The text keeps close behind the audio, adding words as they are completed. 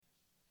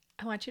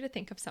I want you to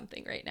think of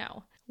something right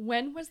now.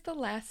 When was the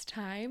last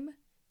time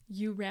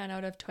you ran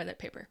out of toilet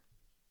paper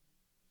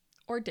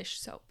or dish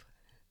soap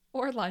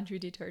or laundry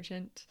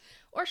detergent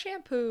or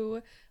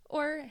shampoo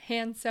or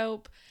hand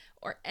soap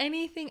or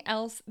anything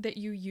else that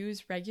you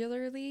use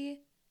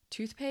regularly?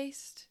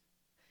 Toothpaste?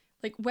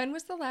 Like, when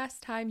was the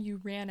last time you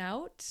ran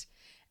out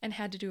and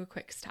had to do a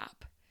quick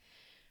stop?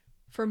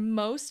 For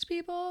most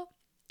people,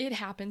 it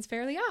happens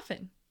fairly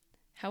often.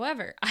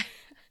 However,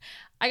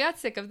 I got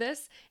sick of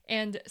this,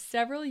 and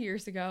several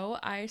years ago,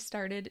 I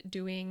started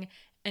doing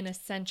an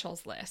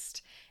essentials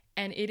list,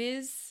 and it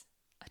is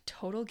a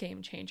total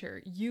game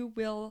changer. You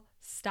will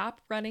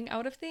stop running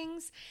out of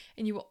things,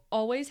 and you will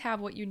always have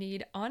what you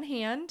need on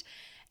hand,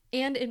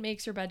 and it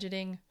makes your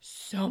budgeting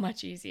so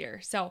much easier.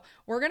 So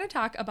we're going to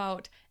talk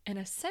about an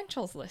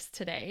essentials list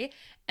today,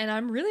 and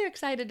I'm really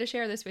excited to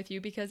share this with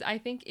you because I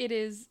think it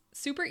is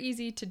super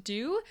easy to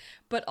do,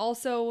 but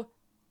also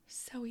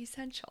so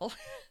essential.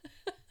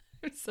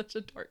 I'm such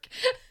a dork.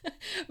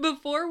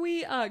 Before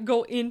we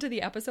go into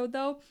the episode,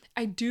 though,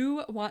 I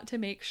do want to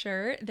make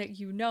sure that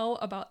you know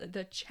about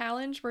the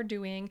challenge we're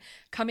doing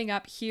coming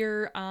up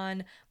here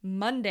on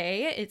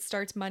Monday. It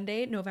starts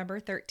Monday, November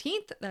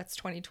 13th. That's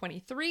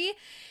 2023.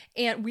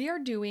 And we are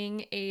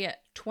doing a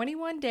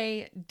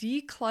 21-day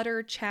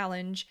declutter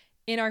challenge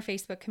in our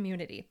Facebook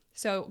community.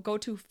 So go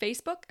to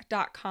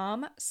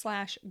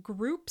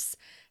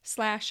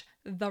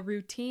facebook.com/groups/The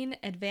Routine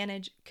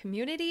Advantage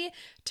Community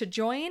to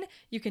join.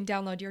 You can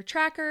download your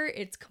tracker.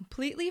 It's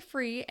completely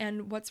free.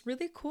 And what's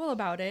really cool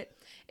about it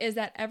is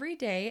that every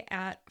day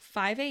at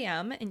 5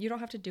 a.m., and you don't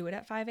have to do it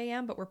at 5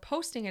 a.m., but we're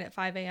posting it at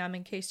 5 a.m.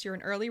 in case you're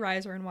an early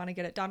riser and want to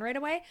get it done right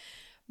away.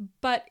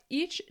 But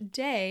each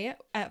day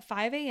at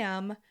 5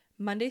 a.m.,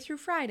 Monday through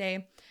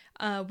Friday,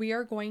 we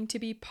are going to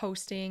be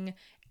posting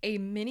a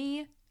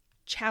mini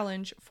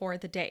challenge for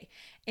the day.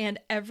 And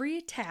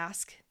every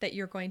task that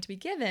you're going to be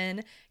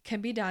given can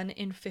be done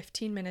in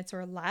 15 minutes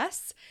or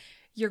less.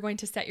 You're going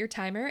to set your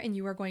timer and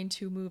you are going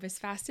to move as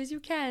fast as you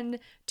can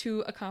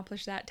to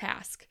accomplish that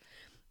task.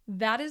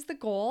 That is the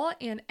goal,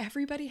 and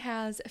everybody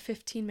has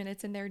 15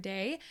 minutes in their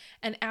day.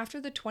 And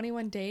after the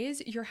 21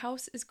 days, your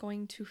house is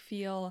going to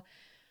feel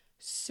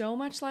so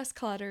much less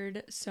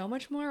cluttered, so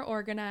much more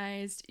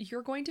organized.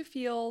 You're going to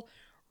feel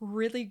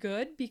really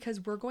good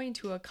because we're going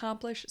to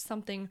accomplish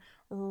something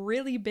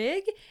really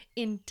big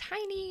in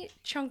tiny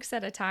chunks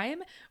at a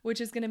time,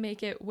 which is going to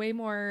make it way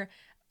more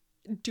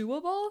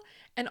doable.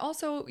 And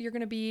also, you're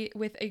going to be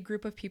with a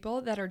group of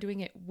people that are doing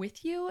it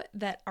with you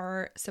that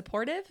are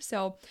supportive.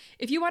 So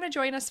if you want to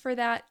join us for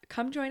that,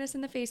 come join us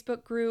in the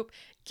Facebook group,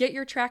 get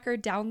your tracker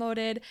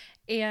downloaded,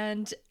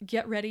 and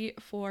get ready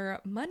for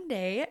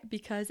Monday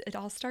because it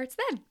all starts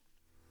then.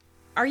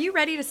 Are you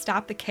ready to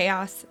stop the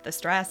chaos, the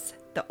stress,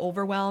 the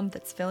overwhelm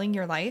that's filling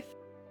your life?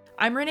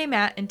 I'm Renee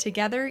Matt, and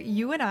together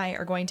you and I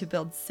are going to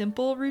build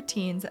simple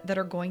routines that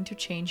are going to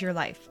change your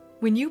life.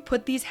 When you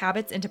put these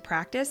habits into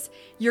practice,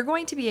 you're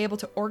going to be able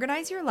to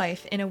organize your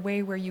life in a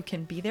way where you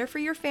can be there for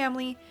your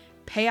family,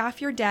 pay off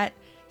your debt,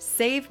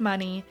 save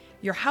money,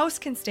 your house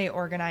can stay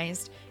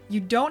organized, you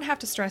don't have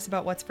to stress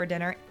about what's for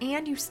dinner,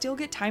 and you still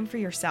get time for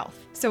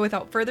yourself. So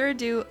without further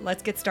ado,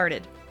 let's get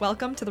started.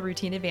 Welcome to the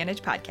Routine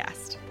Advantage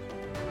Podcast.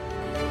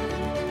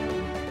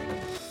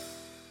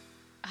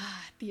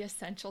 The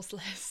essentials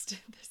list.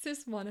 This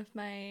is one of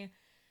my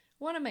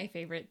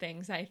favorite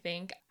things, I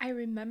think. I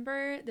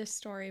remember this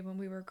story when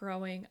we were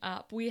growing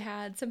up. We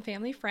had some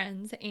family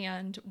friends,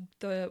 and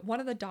one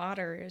of the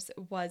daughters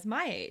was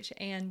my age,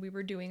 and we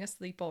were doing a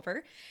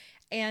sleepover.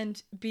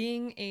 And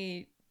being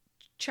a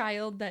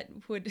child that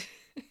would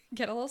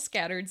get a little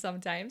scattered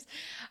sometimes,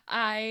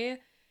 I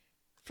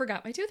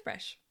forgot my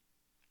toothbrush.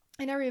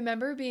 And I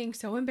remember being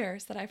so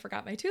embarrassed that I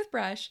forgot my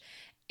toothbrush,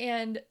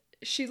 and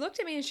she looked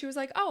at me and she was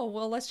like, oh,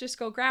 well, let's just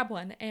go grab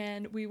one.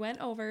 And we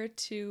went over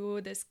to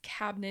this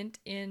cabinet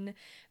in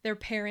their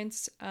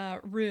parents'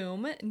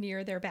 room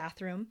near their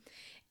bathroom.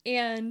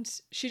 And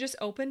she just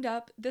opened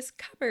up this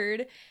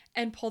cupboard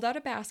and pulled out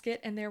a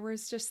basket. And there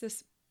was just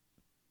this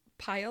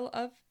pile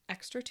of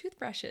extra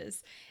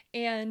toothbrushes.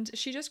 And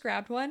she just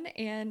grabbed one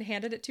and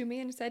handed it to me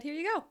and said, here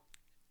you go.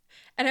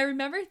 And I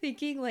remember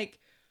thinking, like,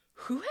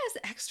 who has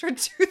extra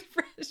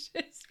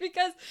toothbrushes?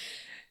 Because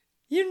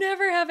you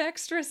never have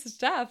extra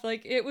stuff.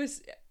 Like, it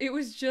was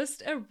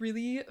just a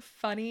really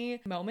funny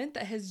moment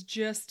that has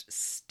just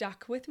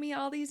stuck with me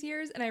all these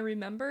years. And I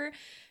remember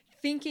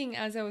thinking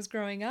as I was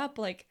growing up,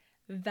 like,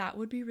 that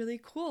would be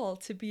really cool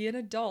to be an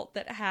adult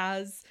that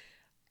has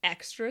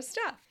extra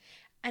stuff.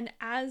 And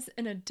as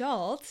an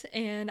adult,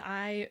 and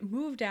I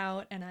moved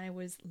out and I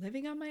was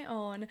living on my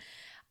own,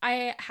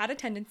 I had a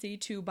tendency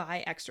to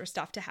buy extra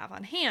stuff to have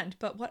on hand.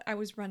 But what I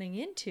was running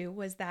into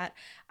was that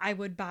I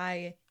would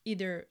buy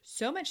either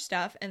so much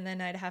stuff and then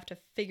I'd have to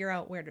figure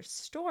out where to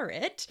store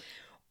it,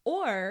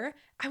 or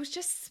I was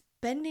just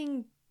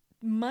spending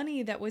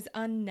money that was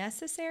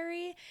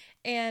unnecessary.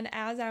 And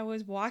as I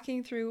was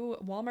walking through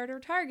Walmart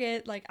or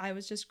Target, like, I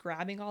was just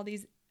grabbing all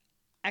these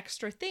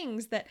extra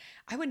things that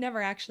I would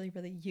never actually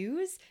really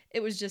use.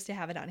 It was just to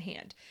have it on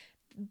hand.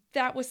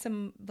 that was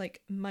some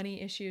like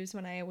money issues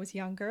when I was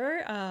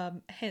younger,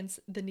 hence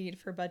the need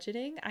for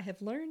budgeting. I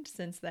have learned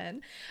since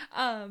then.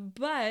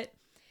 But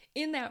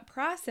in that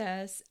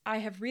process, I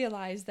have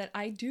realized that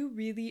I do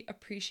really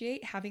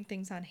appreciate having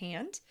things on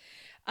hand,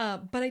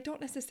 but I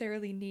don't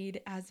necessarily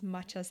need as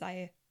much as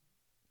I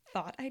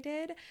thought I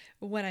did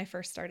when I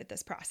first started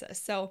this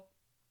process. So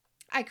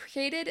I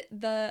created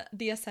the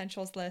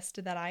essentials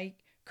list that I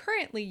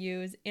currently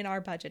use in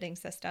our budgeting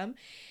system.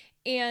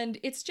 And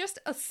it's just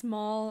a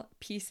small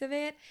piece of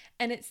it,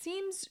 and it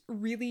seems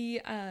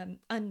really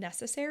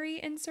unnecessary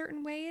in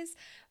certain ways,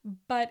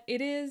 but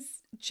it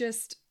is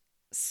just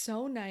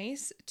so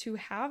nice to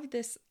have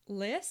this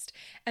list.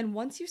 And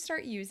once you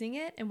start using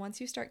it, and once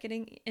you start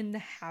getting in the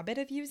habit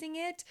of using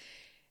it,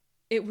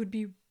 it would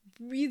be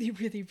really,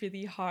 really,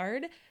 really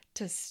hard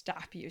to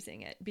stop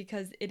using it,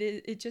 because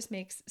it just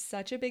makes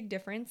such a big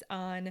difference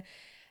on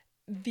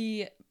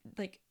the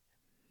like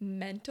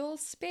mental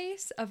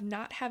space of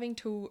not having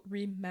to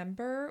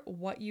remember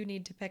what you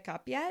need to pick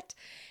up yet.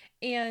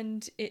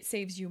 And it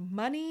saves you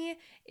money.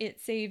 It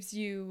saves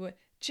you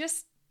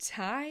just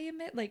time.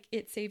 Like,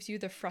 it saves you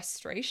the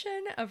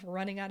frustration of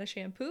running out of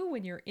shampoo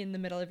when you're in the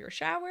middle of your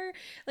shower.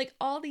 Like,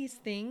 all these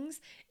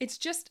things. It's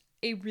just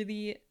a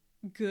really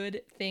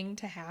good thing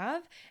to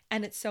have,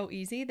 and it's so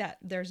easy that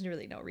there's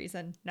really no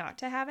reason not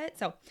to have it.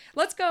 So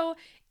let's go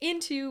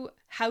into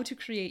how to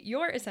create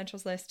your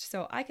essentials list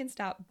so I can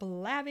stop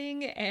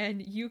blabbing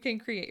and you can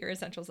create your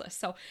essentials list.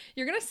 So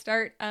you're gonna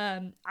start,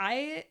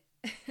 I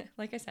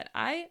like I said,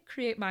 I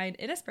create mine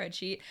in a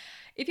spreadsheet.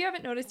 If you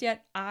haven't noticed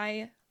yet,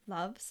 I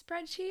love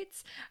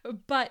spreadsheets,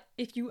 but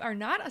if you are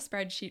not a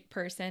spreadsheet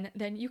person,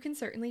 then you can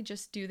certainly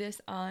just do this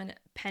on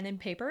pen and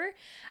paper,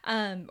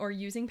 or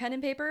using pen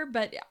and paper,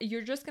 but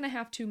you're just going to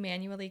have to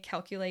manually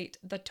calculate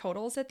the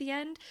totals at the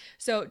end.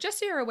 So just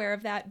so you're aware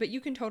of that, but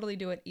you can totally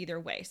do it either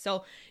way.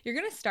 So you're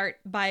going to start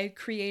by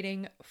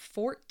creating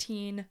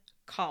 14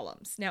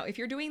 columns. Now, if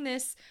you're doing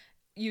this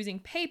using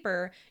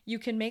paper, you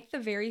can make the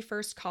very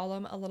first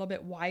column a little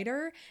bit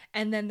wider,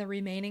 and then the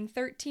remaining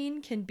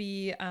 13 can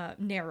be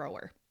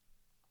narrower.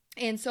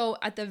 And so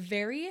at the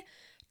very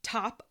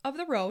top of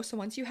the row, so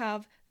once you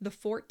have the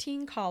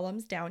 14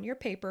 columns down your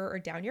paper or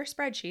down your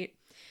spreadsheet,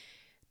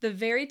 the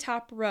very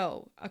top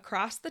row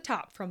across the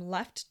top from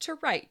left to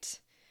right,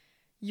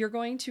 you're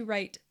going to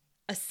write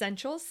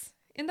essentials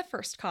in the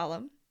first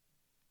column.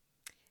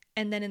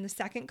 And then in the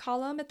second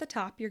column at the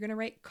top, you're going to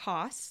write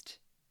cost.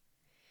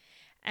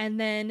 And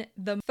then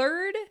the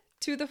 3rd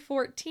to the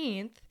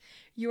 14th,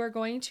 you are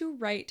going to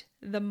write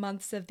the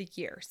months of the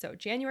year. So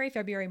January,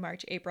 February,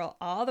 March, April,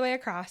 all the way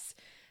across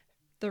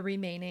the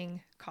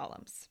remaining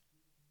columns.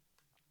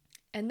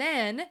 And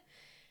then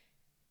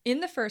in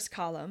the first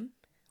column,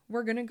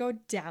 we're going to go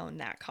down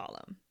that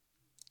column.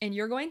 And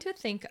you're going to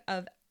think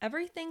of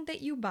everything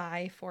that you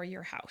buy for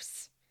your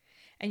house.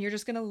 And you're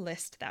just going to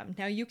list them.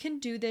 Now, you can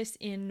do this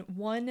in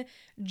one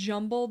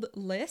jumbled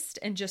list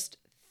and just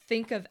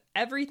think of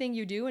everything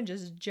you do and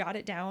just jot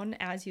it down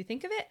as you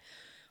think of it.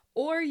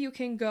 Or you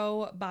can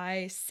go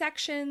by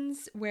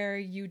sections where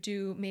you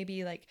do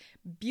maybe like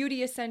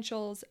beauty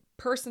essentials,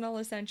 personal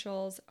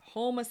essentials,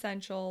 home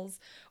essentials,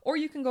 or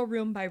you can go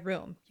room by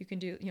room. You can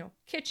do,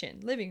 kitchen,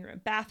 living room,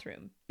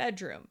 bathroom,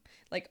 bedroom,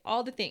 like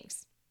all the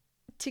things.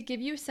 To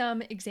give you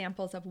some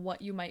examples of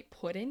what you might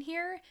put in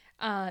here,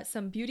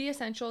 some beauty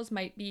essentials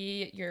might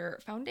be your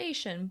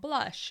foundation,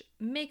 blush,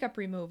 makeup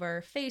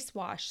remover, face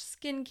wash,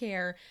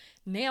 skincare,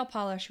 nail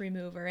polish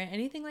remover,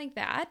 anything like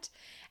that.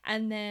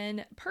 And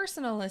then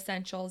personal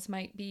essentials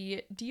might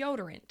be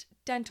deodorant,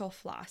 dental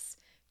floss,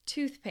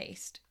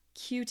 toothpaste,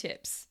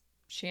 Q-tips,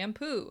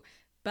 shampoo,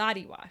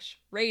 body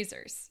wash,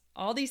 razors,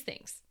 all these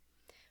things.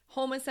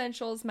 Home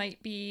essentials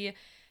might be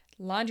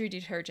laundry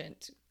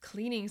detergent,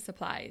 cleaning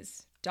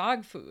supplies,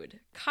 dog food,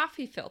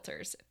 coffee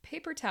filters,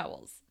 paper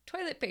towels,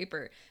 toilet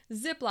paper,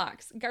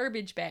 Ziplocs,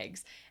 garbage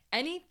bags,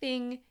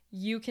 anything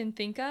you can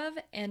think of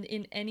and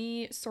in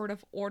any sort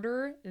of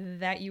order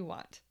that you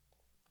want.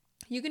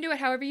 You can do it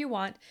however you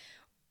want,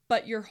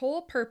 but your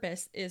whole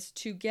purpose is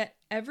to get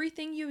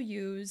everything you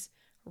use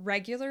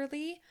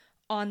regularly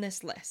on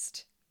this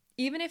list.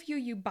 Even if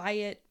you buy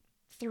it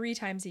 3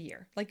 times a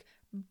year, like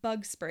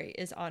bug spray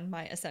is on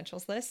my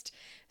essentials list.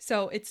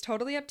 So it's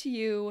totally up to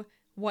you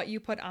what you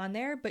put on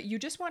there, but you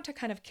just want to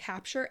kind of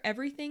capture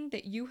everything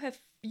that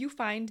you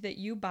find that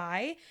you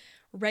buy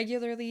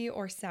regularly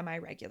or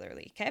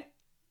semi-regularly, okay?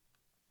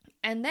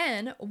 And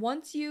then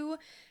once you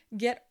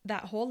get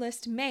that whole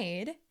list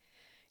made,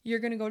 you're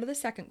going to go to the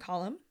second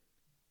column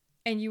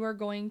and you are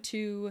going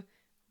to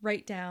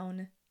write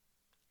down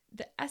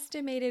the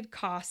estimated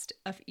cost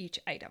of each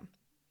item.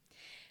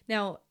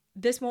 Now,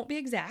 this won't be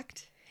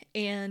exact,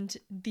 and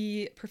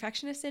the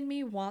perfectionist in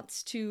me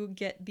wants to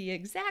get the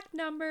exact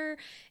number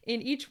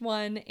in each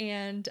one,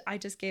 and I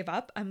just gave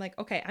up. I'm like,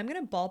 okay, I'm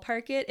going to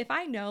ballpark it. If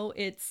I know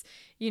it's,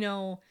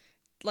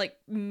 like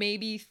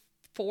maybe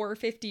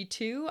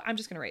 $4.52, I'm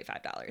just going to write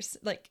 $5.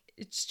 Like,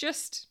 it's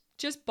just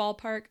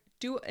ballpark,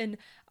 do an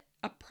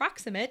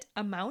approximate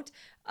amount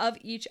of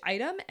each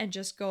item and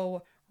just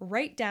go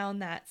write down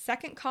that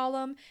second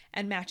column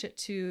and match it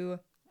to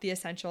the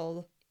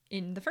essential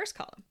in the first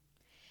column.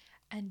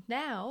 And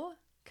now,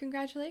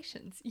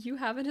 congratulations, you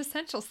have an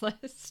essentials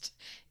list.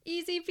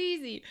 Easy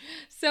peasy.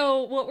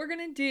 So what we're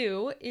going to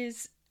do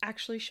is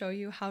actually show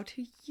you how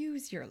to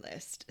use your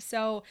list.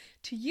 So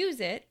to use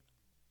it,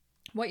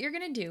 what you're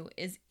going to do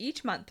is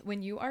each month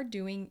when you are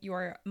doing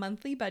your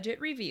monthly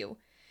budget review,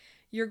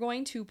 you're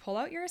going to pull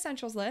out your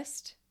essentials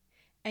list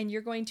and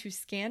you're going to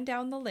scan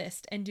down the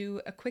list and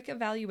do a quick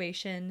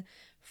evaluation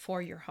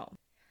for your home.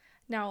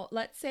 Now,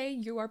 let's say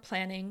you are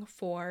planning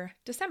for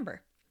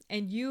December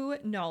and you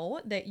know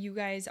that you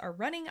guys are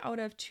running out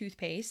of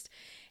toothpaste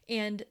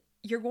and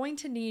you're going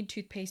to need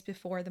toothpaste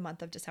before the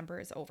month of December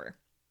is over.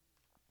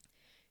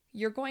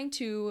 You're going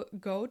to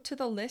go to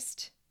the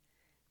list,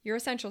 your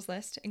essentials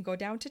list, and go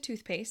down to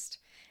toothpaste,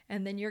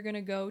 and then you're going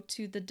to go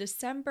to the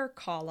December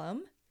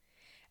column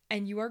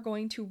and you are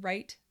going to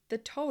write the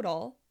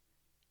total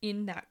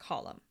in that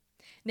column.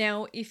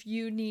 Now, if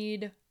you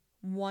need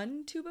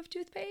 1 tube of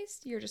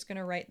toothpaste, you're just going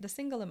to write the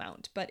single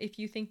amount. But if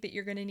you think that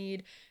you're going to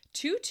need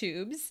 2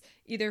 tubes,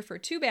 either for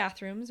 2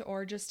 bathrooms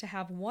or just to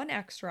have 1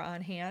 extra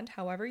on hand,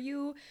 however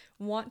you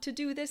want to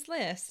do this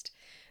list,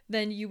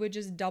 then you would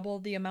just double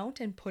the amount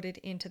and put it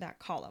into that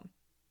column.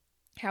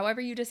 However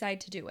you decide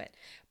to do it.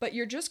 But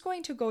you're just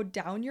going to go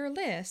down your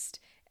list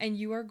and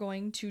you are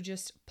going to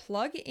just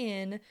plug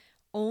in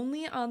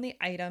only on the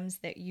items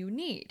that you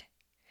need.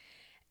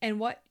 And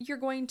what you're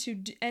going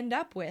to end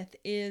up with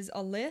is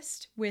a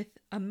list with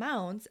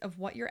amounts of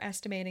what you're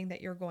estimating that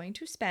you're going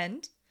to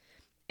spend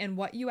and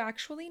what you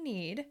actually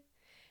need,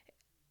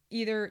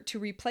 either to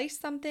replace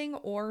something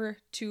or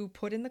to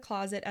put in the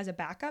closet as a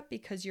backup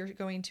because you're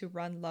going to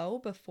run low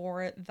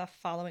before the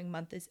following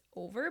month is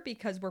over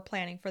because we're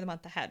planning for the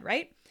month ahead,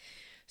 right?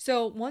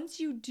 So once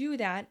you do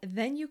that,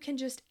 then you can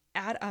just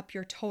add up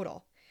your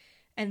total.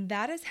 And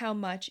that is how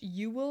much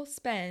you will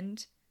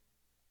spend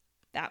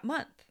that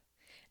month.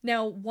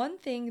 Now, one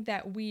thing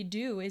that we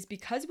do is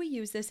because we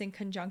use this in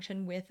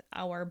conjunction with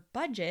our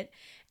budget,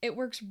 it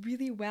works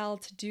really well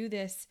to do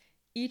this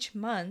each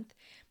month.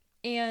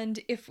 And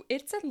if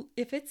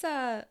it's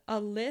a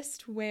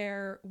list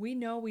where we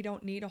know we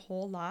don't need a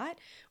whole lot,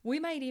 we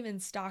might even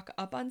stock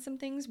up on some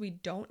things we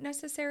don't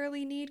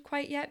necessarily need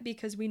quite yet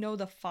because we know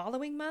the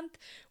following month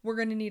we're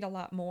going to need a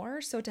lot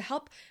more. So to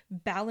help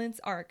balance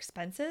our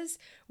expenses,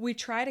 we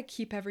try to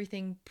keep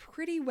everything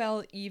pretty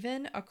well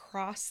even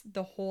across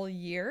the whole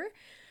year.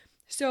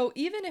 So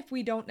even if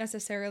we don't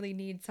necessarily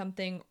need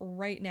something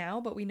right now,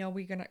 but we know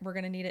we're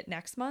gonna need it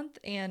next month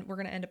and we're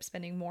gonna end up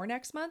spending more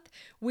next month,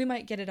 we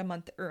might get it a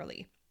month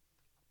early.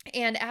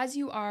 And as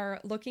you are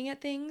looking at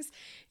things,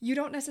 you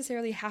don't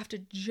necessarily have to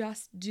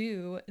just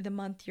do the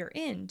month you're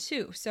in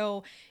too.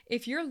 So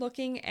if you're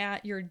looking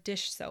at your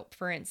dish soap,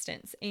 for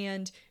instance,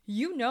 and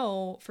you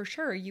know for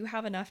sure you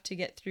have enough to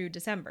get through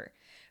December,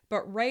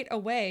 but right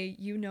away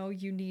you know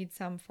you need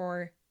some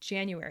for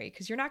January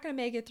because you're not going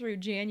to make it through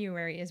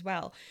January as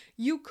well.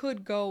 You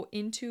could go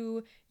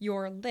into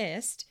your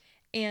list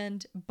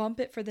and bump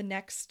it for the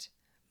next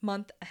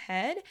month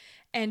ahead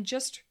and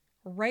just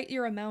write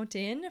your amount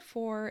in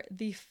for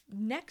the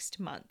next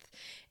month.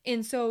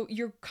 And so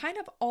you kind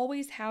of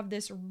always have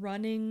this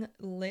running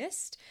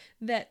list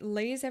that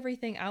lays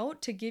everything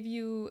out to give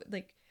you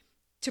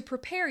to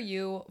prepare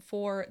you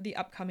for the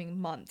upcoming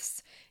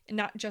months,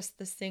 not just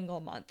the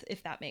single month,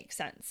 if that makes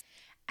sense.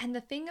 And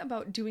the thing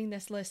about doing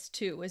this list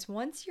too is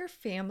once your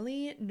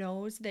family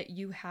knows that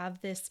you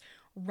have this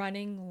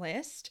running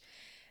list,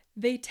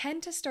 they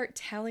tend to start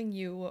telling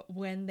you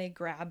when they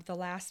grab the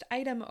last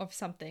item of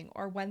something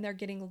or when they're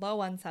getting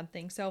low on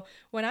something. So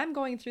when I'm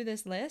going through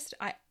this list,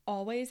 I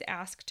always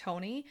ask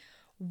Tony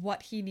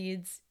what he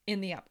needs in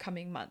the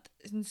upcoming month.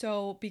 And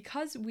so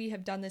because we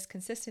have done this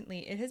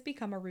consistently, it has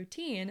become a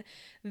routine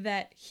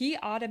that he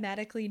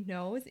automatically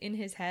knows in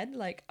his head,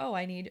 like, oh,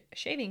 I need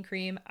shaving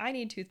cream, I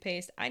need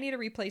toothpaste, I need a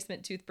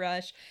replacement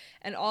toothbrush,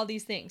 and all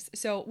these things.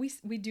 So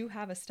we do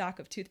have a stock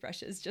of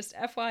toothbrushes, just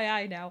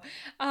FYI now,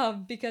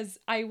 because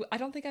I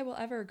don't think I will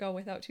ever go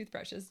without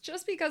toothbrushes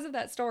just because of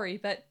that story.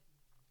 But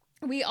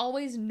we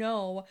always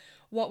know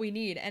what we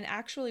need, and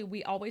actually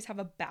we always have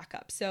a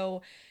backup.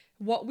 So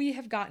what we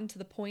have gotten to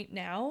the point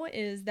now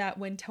is that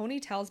when Tony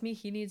tells me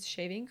he needs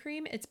shaving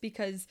cream, it's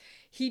because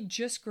he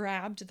just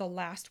grabbed the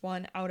last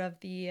one out of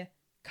the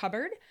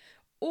cupboard,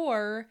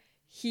 or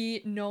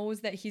he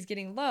knows that he's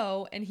getting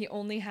low and he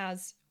only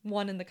has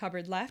one in the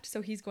cupboard left,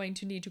 so he's going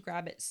to need to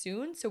grab it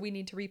soon. So we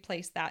need to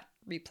replace that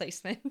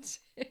replacement,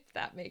 if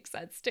that makes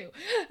sense too.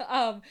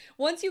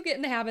 Once you get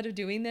in the habit of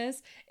doing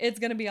this, it's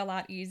going to be a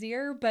lot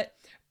easier. But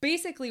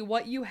basically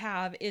what you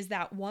have is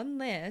that one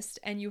list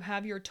and you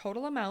have your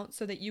total amount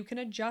so that you can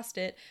adjust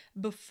it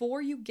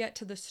before you get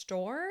to the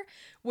store,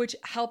 which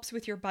helps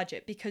with your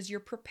budget because you're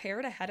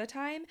prepared ahead of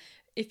time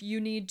if you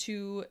need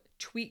to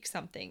tweak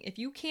something. If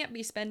you can't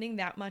be spending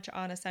that much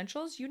on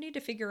essentials, you need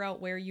to figure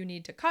out where you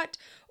need to cut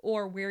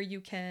or where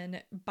you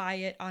can buy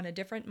it on a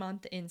different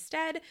month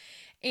instead.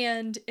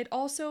 And it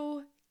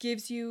also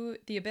gives you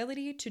the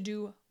ability to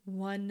do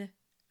one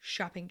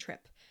shopping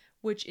trip,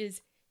 which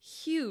is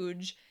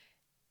huge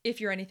if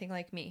you're anything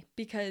like me,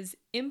 because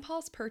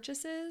impulse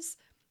purchases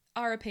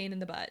are a pain in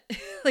the butt.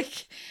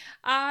 Like,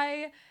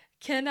 I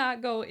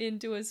cannot go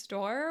into a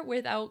store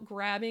without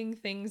grabbing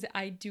things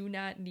I do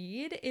not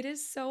need. It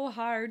is so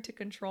hard to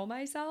control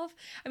myself.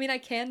 I mean, I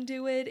can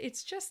do it.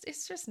 It's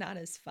just not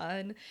as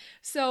fun.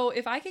 So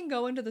if I can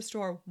go into the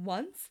store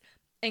once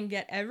and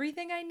get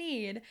everything I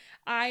need,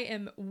 I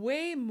am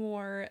way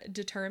more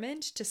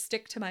determined to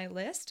stick to my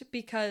list,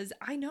 because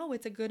I know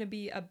it's going to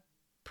be a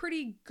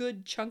pretty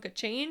good chunk of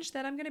change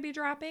that I'm going to be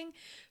dropping.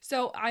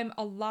 So I'm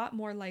a lot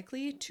more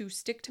likely to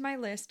stick to my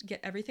list,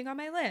 get everything on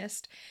my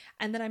list,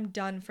 and then I'm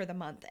done for the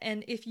month.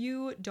 And if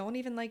you don't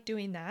even like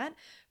doing that,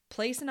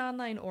 place an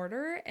online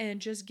order and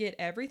just get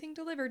everything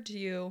delivered to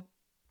you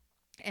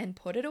and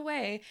put it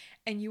away,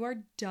 and you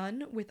are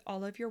done with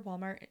all of your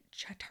Walmart,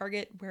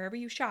 Target, wherever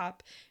you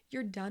shop.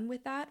 You're done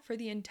with that for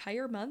the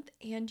entire month,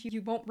 and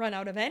you won't run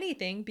out of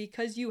anything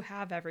because you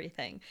have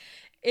everything.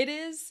 It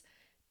is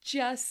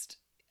just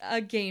a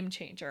game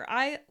changer.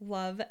 I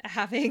love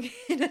having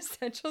an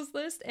essentials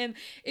list, and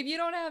if you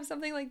don't have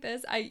something like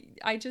this,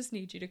 I just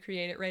need you to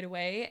create it right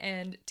away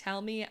and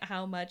tell me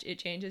how much it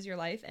changes your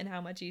life and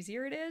how much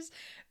easier it is,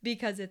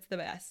 because it's the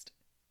best.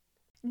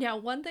 Now,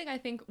 one thing I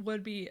think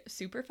would be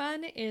super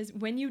fun is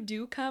when you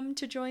do come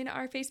to join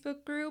our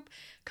Facebook group,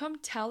 come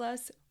tell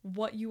us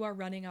what you are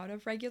running out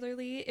of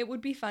regularly. It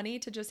would be funny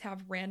to just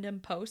have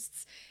random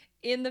posts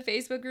in the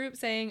Facebook group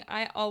saying,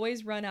 I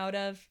always run out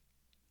of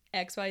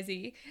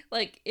XYZ.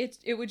 Like,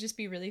 it would just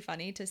be really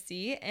funny to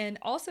see, and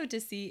also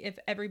to see if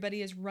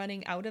everybody is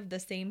running out of the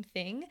same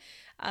thing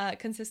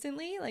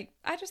consistently. Like,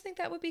 I just think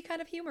that would be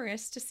kind of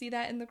humorous to see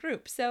that in the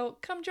group. So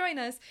come join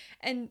us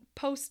and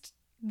post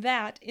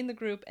that in the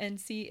group and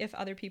see if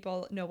other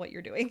people know what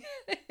you're doing.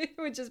 It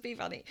would just be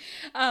funny.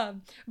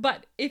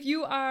 But if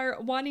you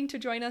are wanting to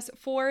join us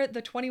for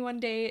the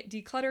 21-day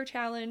declutter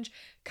challenge,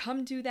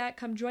 come do that.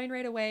 Come join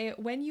right away.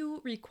 When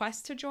you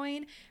request to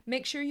join,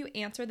 make sure you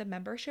answer the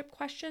membership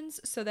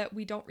questions so that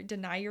we don't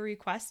deny your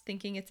request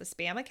thinking it's a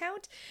spam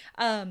account.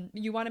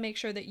 You want to make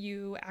sure that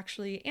you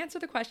actually answer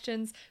the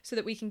questions so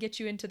that we can get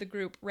you into the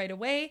group right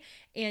away,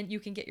 and you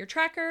can get your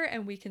tracker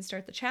and we can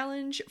start the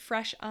challenge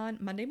fresh on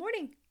Monday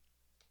morning.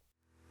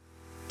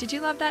 Did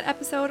you love that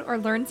episode or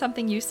learn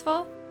something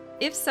useful?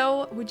 If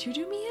so, would you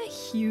do me a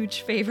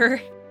huge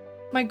favor?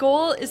 My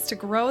goal is to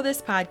grow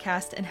this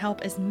podcast and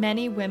help as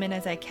many women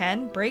as I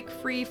can break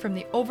free from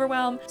the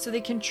overwhelm so they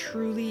can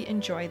truly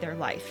enjoy their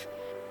life.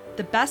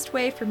 The best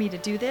way for me to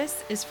do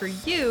this is for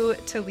you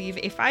to leave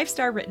a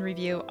 5-star written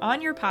review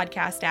on your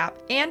podcast app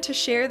and to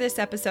share this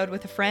episode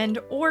with a friend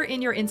or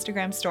in your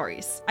Instagram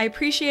stories. I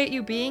appreciate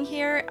you being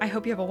here. I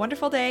hope you have a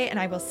wonderful day, and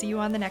I will see you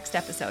on the next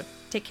episode.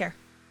 Take care.